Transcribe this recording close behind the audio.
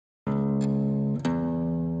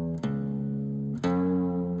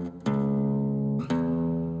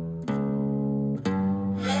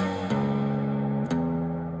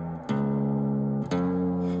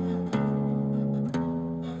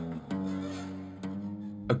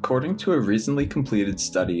According to a recently completed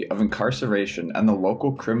study of incarceration and the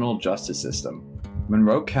local criminal justice system,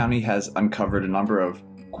 Monroe County has uncovered a number of,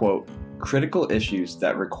 quote, critical issues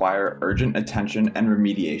that require urgent attention and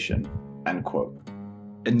remediation, end quote.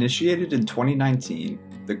 Initiated in 2019,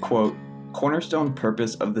 the, quote, cornerstone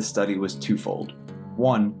purpose of the study was twofold.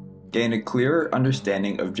 One, gain a clearer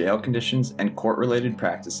understanding of jail conditions and court-related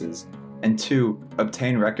practices, and two,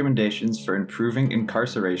 obtain recommendations for improving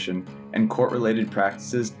incarceration and court-related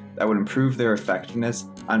practices that would improve their effectiveness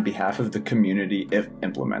on behalf of the community if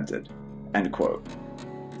implemented, end quote.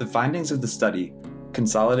 The findings of the study,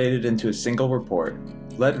 consolidated into a single report,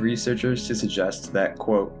 led researchers to suggest that,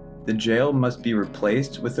 quote, the jail must be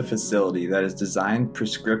replaced with a facility that is designed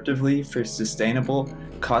prescriptively for sustainable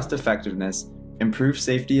cost-effectiveness, improved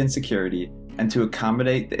safety and security, and to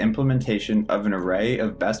accommodate the implementation of an array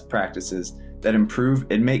of best practices that improve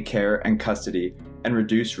inmate care and custody and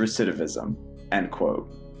reduce recidivism, end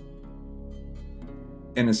quote.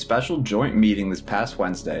 In a special joint meeting this past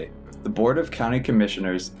Wednesday, the Board of County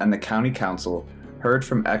Commissioners and the County Council heard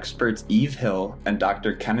from experts Eve Hill and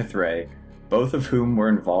Dr. Kenneth Ray, both of whom were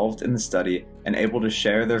involved in the study and able to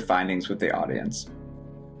share their findings with the audience.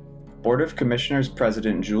 Board of Commissioners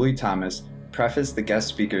President Julie Thomas prefaced the guest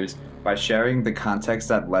speakers by sharing the context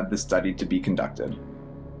that led the study to be conducted.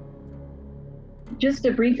 Just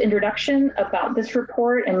a brief introduction about this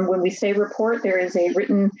report, and when we say report, there is a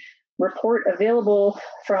written report available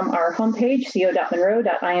from our homepage,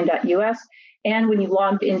 co.monroe.im.us, and when you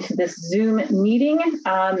logged into this Zoom meeting,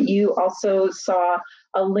 you also saw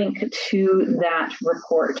a link to that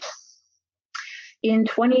report. In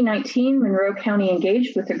 2019, Monroe County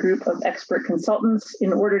engaged with a group of expert consultants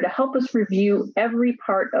in order to help us review every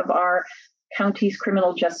part of our county's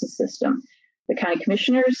criminal justice system. The county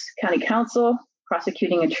commissioners, county council,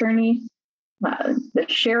 prosecuting attorney, the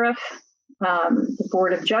sheriff, the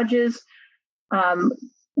board of judges.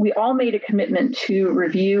 We all made a commitment to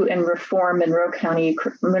review and reform Monroe County's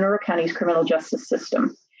criminal justice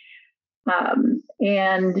system.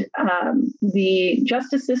 The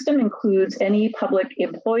justice system includes any public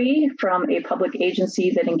employee from a public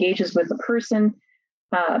agency that engages with a person,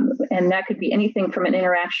 and that could be anything from an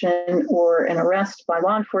interaction or an arrest by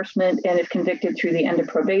law enforcement, and if convicted, through the end of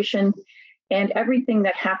probation, and everything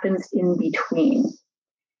that happens in between.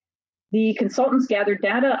 The consultants gathered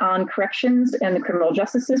data on corrections and the criminal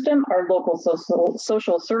justice system, our local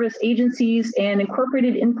social service agencies, and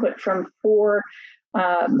incorporated input from four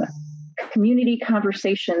community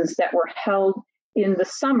conversations that were held in the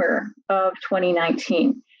summer of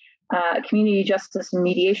 2019. Community justice and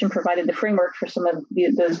mediation provided the framework for some of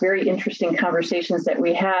those very interesting conversations that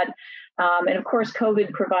we had. And of course,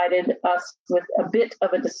 COVID provided us with a bit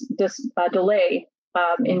of a delay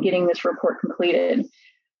in getting this report completed.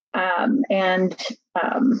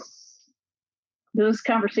 Those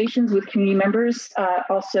conversations with community members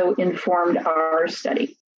also informed our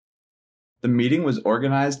study. The meeting was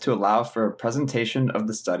organized to allow for a presentation of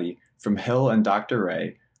the study from Hill and Dr.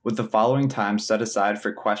 Ray, with the following time set aside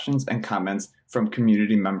for questions and comments from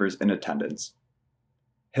community members in attendance.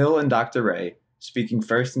 Hill and Dr. Ray, speaking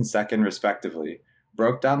first and second respectively,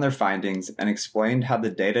 broke down their findings and explained how the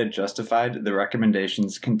data justified the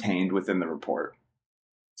recommendations contained within the report.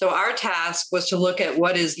 So our task was to look at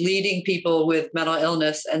what is leading people with mental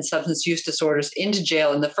illness and substance use disorders into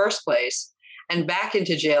jail in the first place and back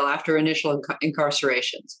into jail after initial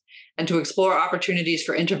incarcerations, and to explore opportunities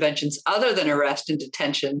for interventions other than arrest and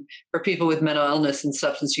detention for people with mental illness and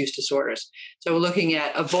substance use disorders. So we're looking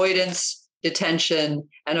at avoidance, detention,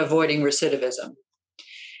 and avoiding recidivism.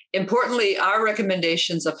 Importantly, our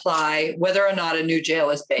recommendations apply whether or not a new jail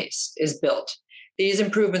is built. These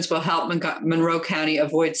improvements will help Monroe County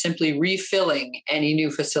avoid simply refilling any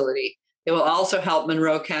new facility. It will also help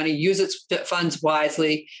Monroe County use its funds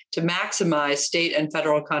wisely to maximize state and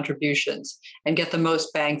federal contributions and get the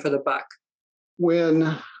most bang for the buck.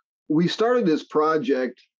 When we started this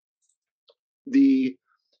project, the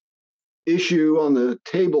issue on the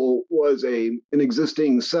table was an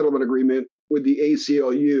existing settlement agreement with the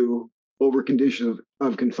ACLU over conditions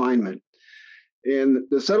of confinement. And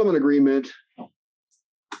the settlement agreement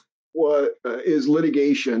is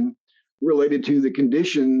litigation related to the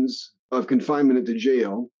conditions of confinement at the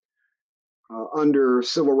jail under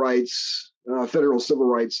civil rights, federal civil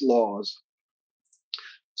rights laws.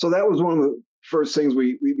 So that was one of the first things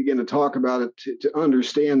we began to talk about it to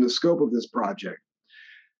understand the scope of this project.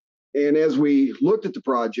 And as we looked at the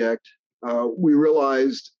project, we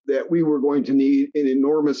realized that we were going to need an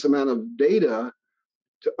enormous amount of data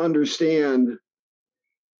to understand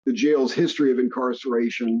the jail's history of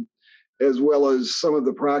incarceration, as well as some of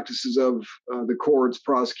the practices of the courts,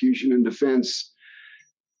 prosecution, and defense,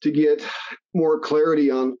 to get more clarity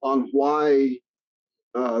on why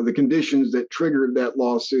the conditions that triggered that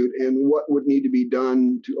lawsuit and what would need to be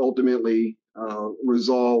done to ultimately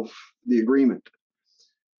resolve the agreement.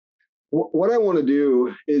 What I want to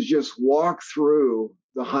do is just walk through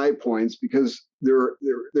the high points, because there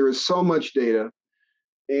is so much data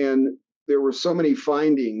and there were so many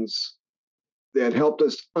findings that helped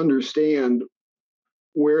us understand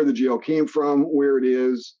where the jail came from, where it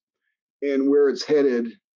is, and where it's headed,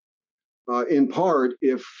 in part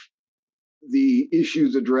if the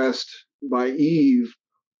issues addressed by Eve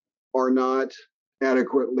are not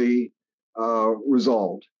adequately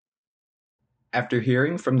resolved. After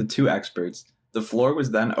hearing from the two experts, the floor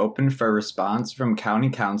was then opened for a response from County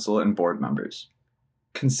Council and board members.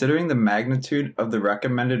 Considering the magnitude of the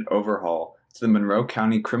recommended overhaul to the Monroe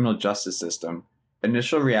County criminal justice system,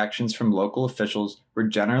 initial reactions from local officials were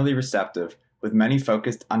generally receptive, with many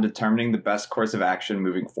focused on determining the best course of action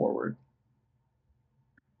moving forward.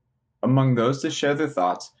 Among those to share their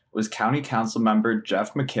thoughts was County Council member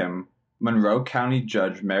Jeff McKim, Monroe County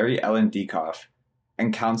Judge Mary Ellen Dekoff,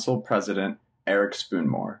 and Council President Eric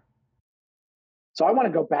Spoonmore. So I want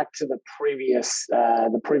to go back to the previous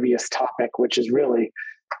topic, which is really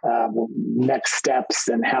next steps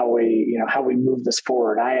and how we move this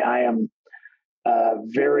forward. I am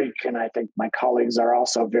and I think my colleagues are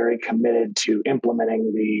also very committed to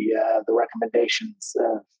implementing the recommendations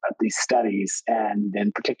of these studies, and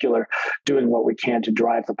in particular, doing what we can to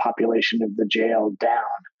drive the population of the jail down.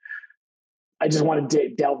 I just want to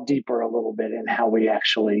delve deeper a little bit in how we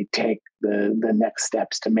actually take the next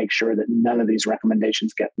steps to make sure that none of these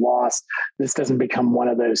recommendations get lost. This doesn't become one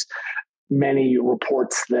of those many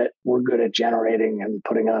reports that we're good at generating and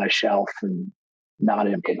putting on a shelf and not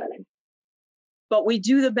implementing. But we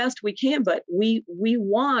do the best we can, but we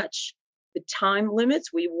watch the time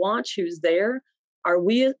limits. We watch who's there. Are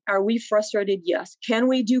we frustrated? Yes. Can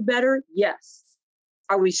we do better? Yes.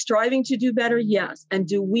 Are we striving to do better? Yes. And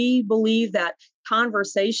do we believe that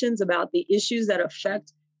conversations about the issues that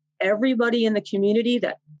affect everybody in the community,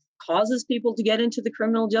 that causes people to get into the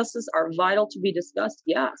criminal justice, are vital to be discussed?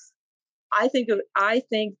 Yes. I'm going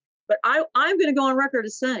to go on record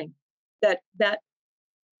as saying that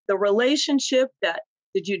the relationship that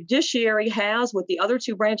the judiciary has with the other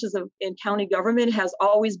two branches in county government has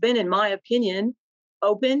always been, in my opinion,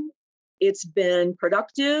 open. It's been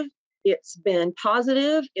productive. It's been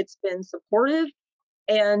positive. It's been supportive.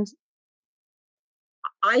 And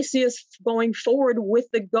I see us going forward with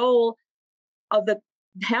the goal of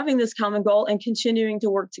having this common goal and continuing to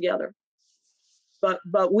work together.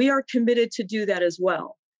 But we are committed to do that as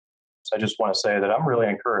well. So I just want to say that I'm really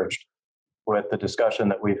encouraged with the discussion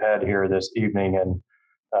that we've had here this evening, and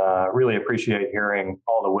really appreciate hearing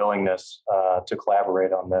all the willingness to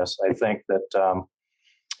collaborate on this. I think that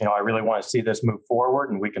I really want to see this move forward,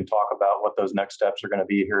 and we can talk about what those next steps are going to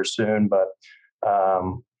be here soon. But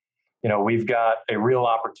we've got a real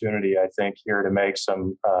opportunity, I think, here to make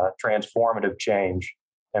some transformative change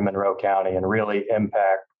in Monroe County and really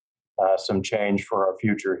impact some change for our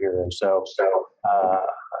future here. And so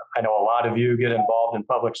I know a lot of you get involved in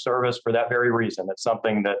public service for that very reason. It's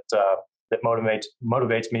something that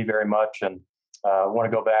motivates me very much. And I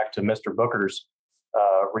want to go back to Mr. Booker's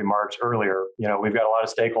remarks earlier. We've got a lot of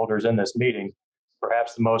stakeholders in this meeting.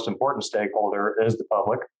 Perhaps the most important stakeholder is the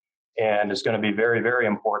public, and it's going to be very, very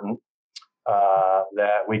important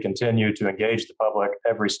that we continue to engage the public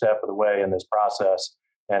every step of the way in this process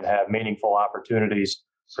and have meaningful opportunities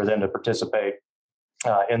for them to participate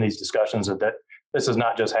in these discussions, and that this is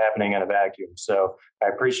not just happening in a vacuum. So I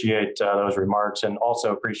appreciate those remarks, and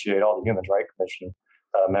also appreciate all the Human Rights Commission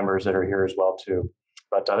members that are here as well too.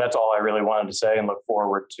 But that's all I really wanted to say, and look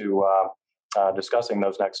forward to discussing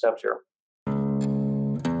those next steps here.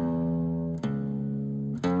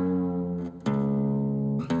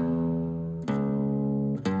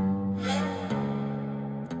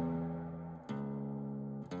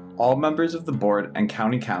 All members of the board and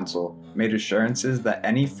county council made assurances that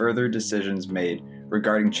any further decisions made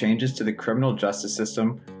regarding changes to the criminal justice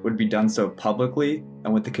system would be done so publicly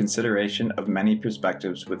and with the consideration of many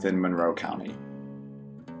perspectives within Monroe County.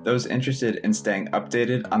 Those interested in staying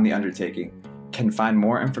updated on the undertaking can find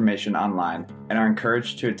more information online and are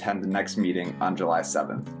encouraged to attend the next meeting on July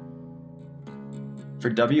 7th.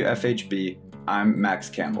 For WFHB, I'm Max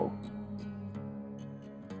Campbell.